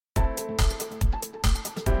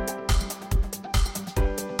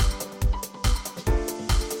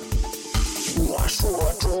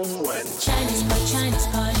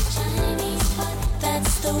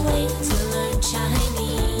the way to learn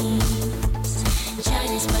Chinese.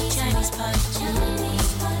 ChinesePod, ChinesePod,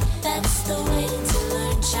 ChinesePod. That's the way to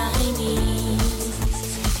learn Chinese.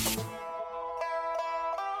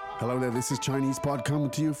 Hello there, this is ChinesePod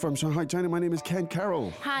coming to you from Shanghai, China. My name is Ken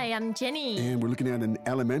Carroll. Hi, I'm Jenny. And we're looking at an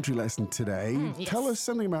elementary lesson today. Yes. Tell us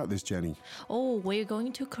something about this, Jenny. Oh, we're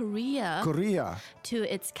going to Korea. Korea. To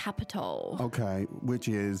its capital. Okay, which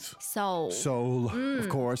is? Seoul. Seoul, of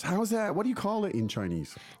course. How's that? What do you call it in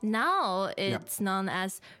Chinese? Now it's known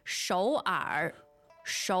as Seoul.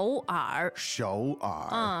 Seoul.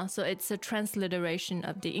 So it's a transliteration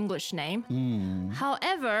of the English name.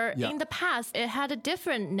 However, in the past, it had a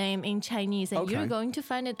different name in Chinese, and you're going to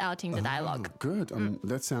find it out in the dialogue. Good.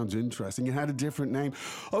 That sounds interesting. It had a different name.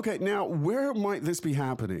 Okay, now, where might this be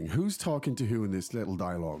happening? Who's talking to who in this little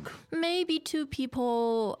dialogue? Maybe two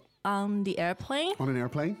people on the airplane. On an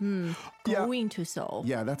airplane? Going to Seoul.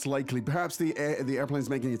 Yeah, that's likely. Perhaps the airplane's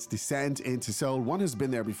making its descent into Seoul. One has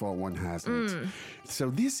been there before, one hasn't.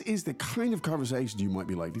 So this is the kind of conversation you might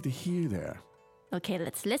be likely to hear there. Okay,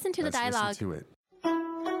 let's listen to the dialogue. Let's listen to it.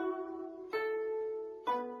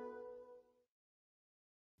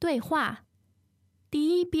 对话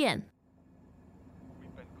第一遍。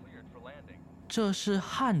这是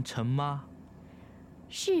汉城吗？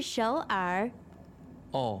是首尔。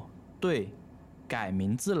哦，对，改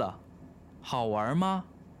名字了，好玩吗？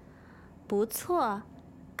不错，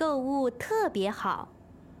购物特别好，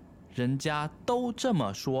人家都这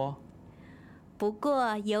么说。不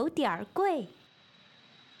过有点贵。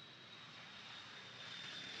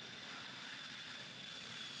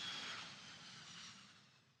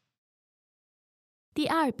第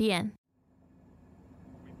二遍。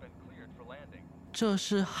这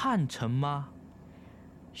是汉城吗？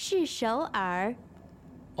是首尔。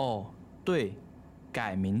哦，对，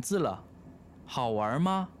改名字了，好玩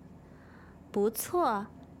吗？不错，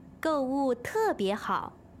购物特别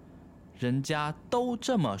好，人家都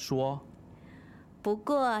这么说。不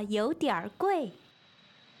过有点贵。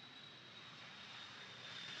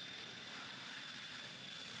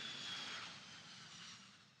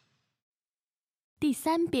第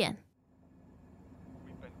三遍。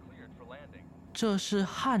这是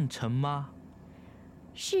汉城吗？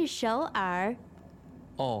是首尔。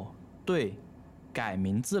哦，对，改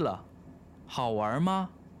名字了，好玩吗？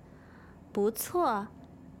不错，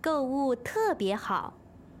购物特别好，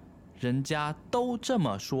人家都这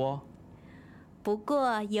么说。不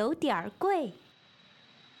过有点贵。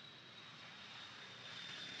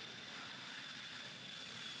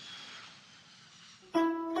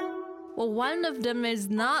Well, one of them is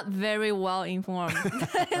not very well informed.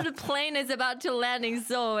 The plane is about to land in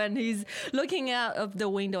Seoul, and he's looking out of the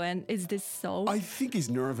window. And is this Seoul? I think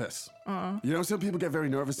he's nervous. You know, some people get very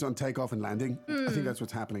nervous on takeoff and landing. I think that's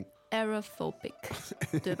what's happening. Aerophobic,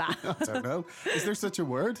 对吧? I don't know. Is there such a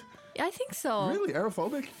word? I think so. Really?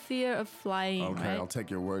 Aerophobic? Fear of flying, Okay, right? I'll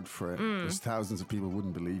take your word for it. There's thousands of people who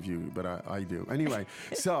wouldn't believe you, but I do. Anyway,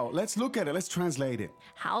 so let's look at it. Let's translate it.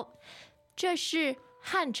 好，这是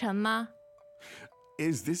汉城吗？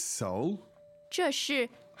 Is this Seoul? 这是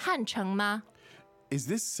汉城吗？ Is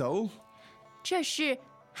this Seoul? 这是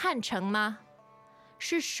汉城吗？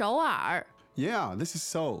是首尔。 Yeah, this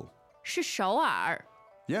is Seoul. 是首尔。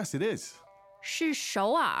 Yes, it is. 是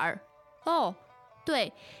首尔。哦，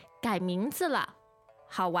对，改名字了，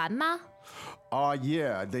好玩吗？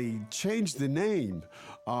 Yeah, they changed the name.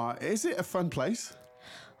 Is it a fun place?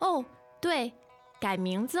 哦，对，改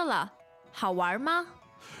名字了，好玩吗？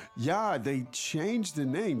 Yeah, they changed the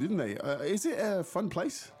name, didn't they? Is it a fun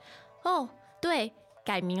place? 哦，对，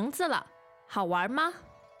改名字了，好玩吗？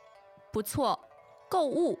不错，购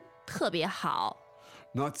物特别好。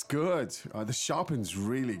 That's good. The shopping's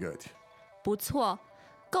really good. 不错，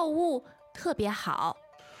购物特别好。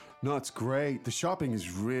 That's great. The shopping is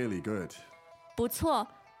really good. 不错，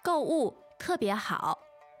购物特别好。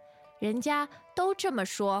人家都这么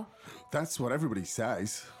说。 That's what everybody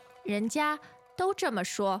says. 人家都这么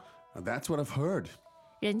说。 That's what I've heard.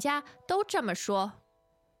 人家都这么说。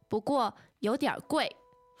不过有点贵。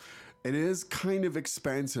 It is kind of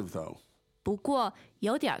expensive, though. 不过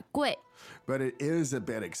有点贵。 But it is a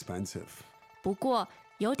bit expensive. 不过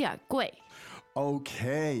有点贵。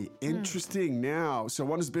 Okay, interesting. Now, so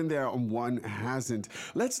one has been there and one hasn't.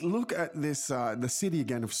 Let's look at this, the city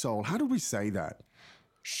again of Seoul. How do we say that?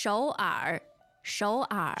 首尔，首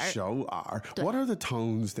尔。 Seoul. What are the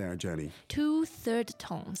tones there, Jenny? 2/3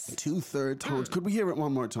 tones. 2/3 tones. Could we hear it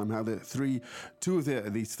one more time? How two of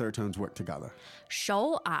these third tones work together?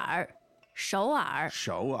 首尔，首尔。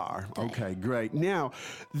 Seoul. Okay, great. Now,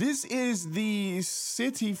 this is the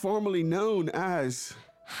city formerly known as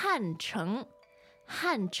汉城，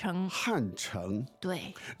汉城。汉城。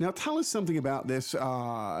对。 Now tell us something about this,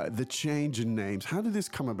 the change in names. How did this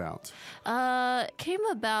come about? Came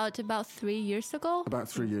about 3 years ago. About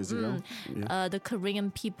 3 years ago. Yeah. The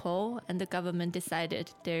Korean people and the government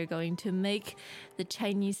decided they're going to make the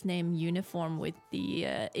Chinese name uniform with the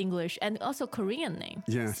English and also Korean name.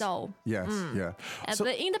 Yes. Seoul. Yes, yeah. So,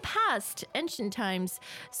 But in the past, ancient times,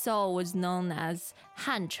 Seoul was known as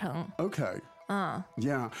Hancheng. okay.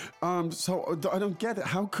 Yeah. So I don't get it.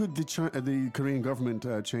 How could the Korean government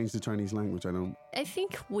change the Chinese language? I don't. I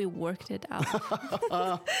think we worked it out.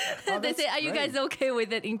 They that's say, are you guys okay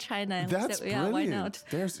with it in China? And we That's said, yeah, brilliant. why not?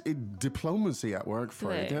 There's diplomacy at work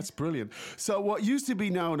for it. Right. That's brilliant. So what used to be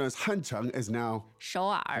known as Hancheng is now. There 首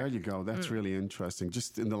尔. you go. That's really interesting.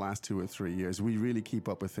 Just in the last 2 or 3 years, we really keep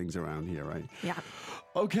up with things around here, right? Yeah.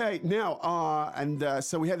 Okay, now,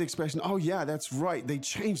 so we had the expression, oh yeah, that's right. They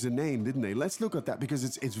changed the name, didn't they? Let's look at that because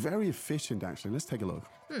it's very efficient, actually. Let's take a look.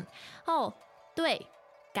 哦，对，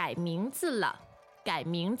改名字了，改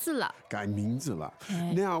名字了。改名字了.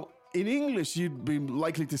 Now, in English, you'd be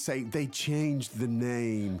likely to say they changed the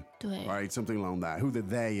name. 对。 Right, something along that. Who the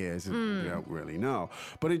they is, you don't really know.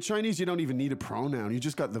 But in Chinese, you don't even need a pronoun. You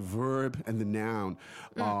just got the verb and the noun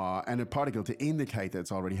and a particle to indicate that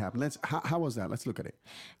it's already happened. How was that? Let's look at it.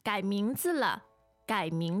 改名字了，改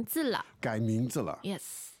名字了。改名字了.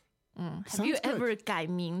 Yes. Have Sounds you good. ever 改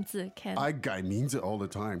名字 Ken? I 改名字 all the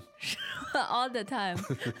time. All the time.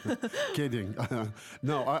 Kidding.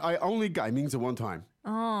 No, I only 改名字 one time.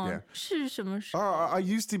 Oh, Yeah. 是什么时候？ I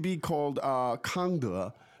used to be called Kang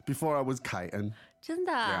De before I was Kai En. 真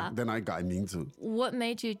的 Yeah, 啊 then I 改名字. What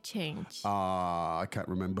made you change? I can't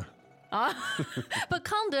remember. But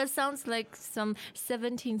Kang De sounds like some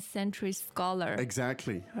 17th century scholar.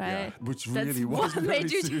 Exactly. Yeah, Right. which That's really what wasn't made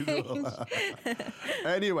very you suitable.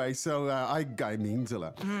 Anyway, so I 改名字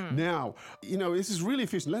了. Now, this is really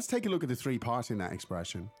efficient. Let's take a look at the 3 parts in that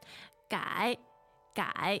expression. 改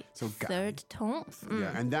So 改 third tone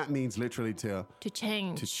Yeah, and that means literally to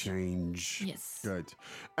change. change. Yes. Good.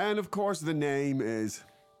 And of course, the name is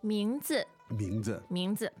名字名字.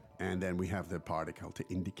 名字 And then we have the particle to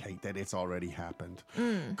indicate that it's already happened.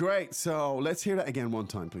 Great. So let's hear that again one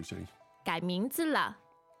time, please, Jane. 改名字了，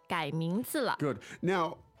改名字了。 Good.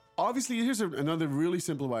 Now, obviously, here's another really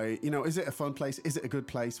simple way. Is it a fun place? Is it a good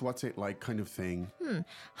place? What's it like kind of thing?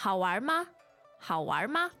 好玩吗？好玩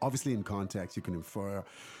吗？ Obviously, in context, you can infer.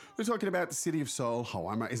 We're talking about the city of Seoul.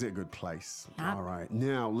 Hawaii, is it a good place? Yeah. All right.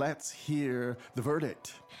 Now, let's hear the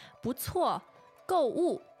verdict. 不错，购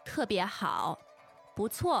物特别好。不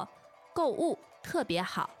错，购物特别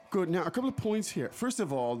好。 Good. Now, a couple of points here. First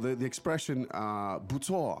of all, the expression 不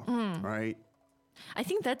错, right? I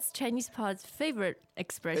think that's ChinesePod's favorite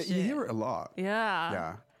expression. You hear it a lot. Yeah.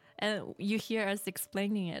 Yeah. And you hear us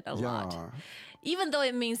explaining it a lot. Yeah. Even though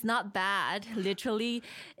it means not bad, literally,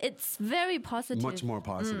 it's very positive. Much more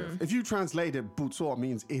positive. If you translate it, 不错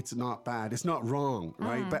means it's not bad, it's not wrong,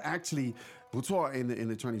 right? But actually, 不错 in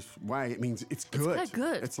the Chinese way, it means it's good. quite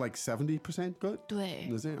good. It's like 70% good. 对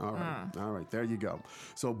Is it? All right. All right. There you go.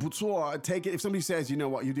 So 不错, take it. If somebody says,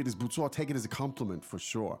 what you did is 不错, take it as a compliment for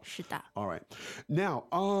sure. 是的。 All right. Now,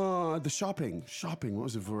 the shopping. Shopping. What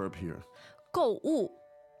was the verb here? 购物，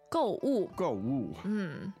购物，购物.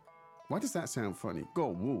 Why does that sound funny? 购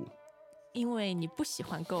物.因为你不喜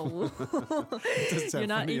欢购物。 Doesn't sound You're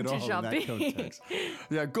not funny at into all in that shopping. context.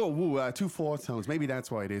 Yeah, 购物, 2 4 tones. Maybe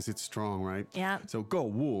that's why it is. It's strong, right? Yeah. So 购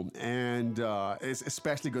物, and it's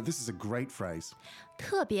especially good. This is a great phrase.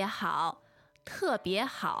 特别好，特别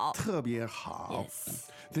好。特别好. Yes.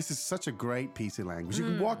 This is such a great piece of language. You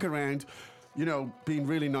can walk around, being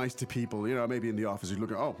really nice to people. Maybe in the office, you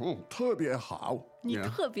look at, 特别好. 你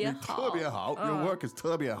特别好。你特别好. Your work is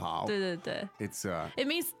特别好. 对对对。 It's It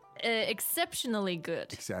means exceptionally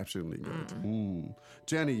good. exceptionally good.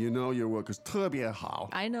 Jenny, your work is 特别好.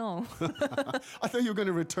 I know. I thought you were going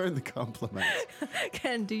to return the compliment.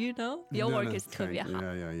 Ken, do you know? Your No, work no, is 特别好。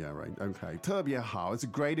 Yeah, right. Okay. 特别好. It's a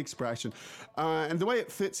great expression. And the way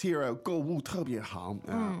it fits here, 购物特别好,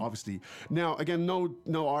 obviously. Now, again,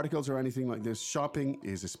 no articles or anything like this. Shopping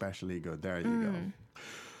is especially good. There you go.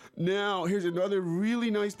 Now, here's another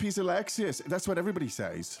really nice piece of Lexis. That's what everybody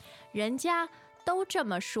says. 人家都这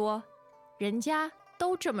么说，人家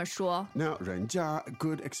都这么说。 Now, 人家,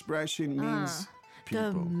 good expression means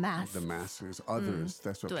The people. masses. The masses, others.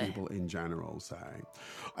 That's what 对 people in general say.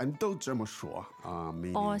 And 都这么说,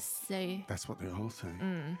 meaning Or say that's what they all say.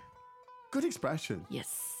 Good expression.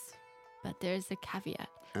 yes. But there's a caveat.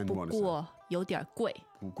 And 不 what is that? 过有点贵。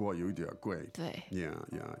不过有点贵。对 Yeah.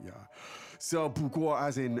 So 不过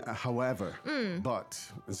as in however, but.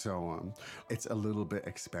 So it's a little bit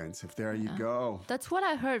expensive. There you go. That's what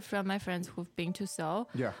I heard from my friends who've been to Seoul.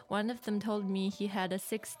 Yeah. One of them told me he had a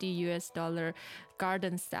 $60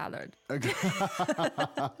 garden salad. Yeah,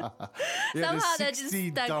 Somehow the that just stuck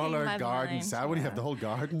in $60 my garden mind, salad. What do you have, the whole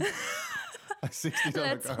garden? A $60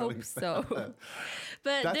 Let's garden hope so.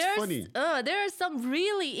 But That's funny. There are some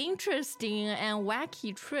really interesting and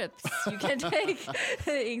wacky trips you can take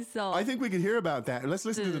in Seoul. I think we could hear about that. Let's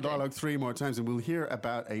listen to the 对，对，对。 dialogue 3 more times and we'll hear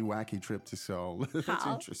about a wacky trip to Seoul. That's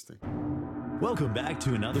好。 interesting. Welcome back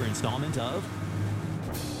to another installment of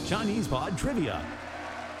ChinesePod Trivia.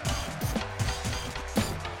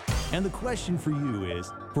 And the question for you is,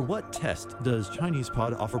 for what test does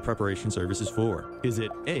ChinesePod offer preparation services for? Is it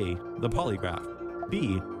A, the polygraph,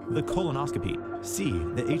 B, the colonoscopy, C,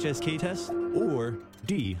 the HSK test, or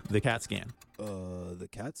D, the CAT scan? The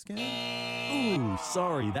CAT scan? Ooh,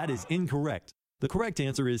 sorry, that is incorrect. The correct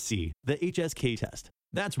answer is C, the HSK test.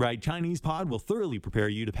 That's right, ChinesePod will thoroughly prepare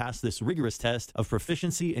you to pass this rigorous test of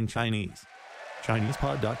proficiency in Chinese.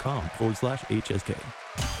 ChinesePod.com/HSK.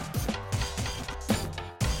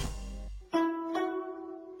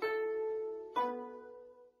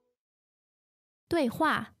 对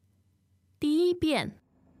话第一遍，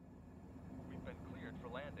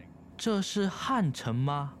这是汉城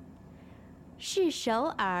吗？是首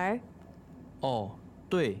尔，哦，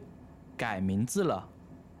对，改名字了，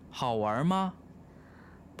好玩吗？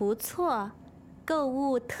不错，购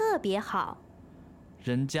物特别好，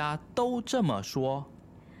人家都这么说。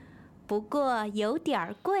不过有点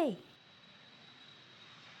儿贵。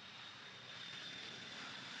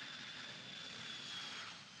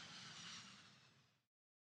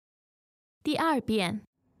第二遍，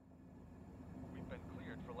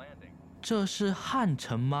这是汉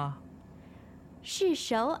城吗？是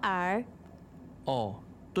首尔，哦，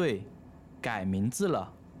对，改名字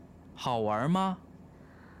了，好玩吗？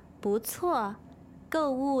不错，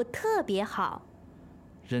购物特别好，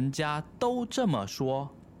人家都这么说。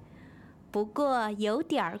不过有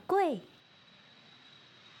点儿贵。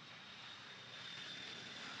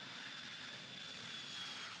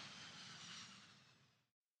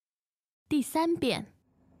第三遍，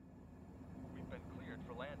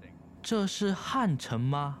这是汉城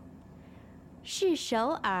吗？是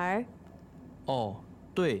首尔，哦，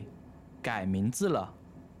对，改名字了，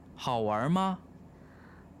好玩吗？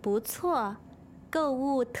不错，购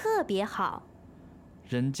物特别好，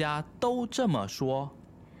人家都这么说。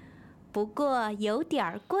不过有点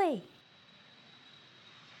儿贵。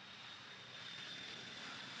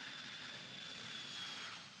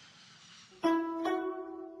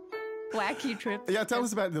wacky trip. Yeah, tell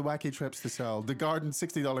us about the wacky trips to Seoul. The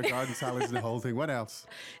 $60 garden salads and the whole thing. What else?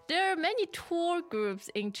 There are many tour groups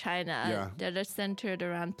in China Yeah. that are centered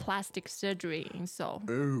around plastic surgery in Seoul.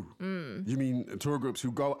 Ooh. You mean tour groups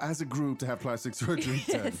who go as a group to have plastic surgery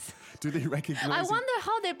done? Yes. Do they recognize I it? wonder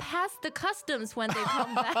how they pass the customs when they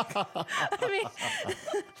come back. I mean,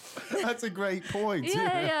 That's a great point.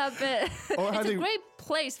 yeah, but Or how it's a they- great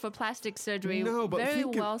place for plastic surgery. No, but very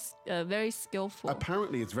think of- very skillful.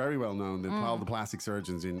 Apparently, it's very well known that all the plastic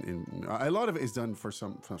surgeons in a lot of it is done for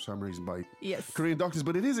some reason by Yes. Korean doctors.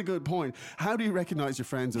 But it is a good point. How do you recognize your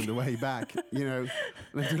friends on the way back? You know,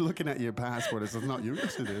 if they're looking at your passport, it's not you.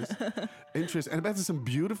 Yes, it is. Interesting. And I bet there's some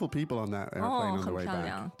beautiful people on that airplane on the 很 way 漂 back.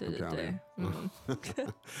 亮，对，对，对，很漂亮。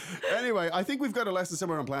Anyway, I think we've got a lesson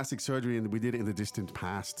somewhere on plastic surgery, and we did it in the distant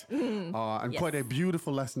past. And quite a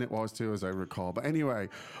beautiful lesson it was too, as I recall. But anyway,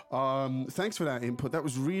 thanks for that input. That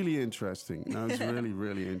was really interesting. That was really,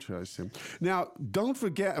 really interesting. Now, don't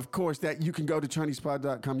forget, of course, that you can go to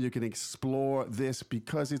ChinesePod.com. You can explore this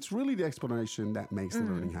because it's really the explanation that makes the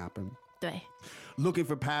learning happen. 对。 Looking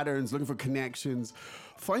for patterns, looking for connections,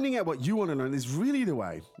 finding out what you want to learn is really the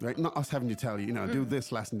way, right? Not us having to tell you, do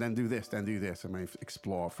this lesson, then do this, then do this, and maybe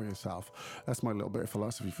explore for yourself. That's my little bit of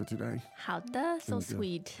philosophy for today. 好的，so Thank you.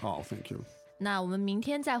 sweet。 Oh, thank you. 那我们明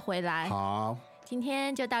天再回来。好，今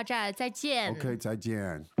天就到这儿，再见。 OK，再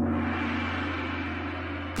见。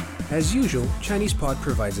 As usual, ChinesePod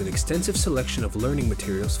provides an extensive selection of learning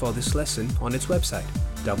materials for this lesson on its website,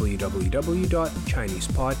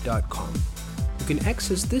 www.chinesepod.com. You can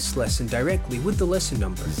access this lesson directly with the lesson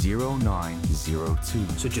number 0902.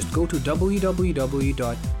 So just go to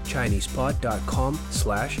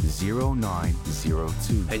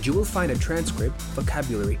www.chinesepod.com/0902 and you will find a transcript,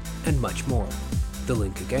 vocabulary, and much more. The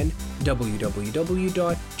link again,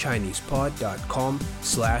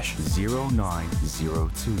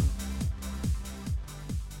 www.chinesepod.com/0902.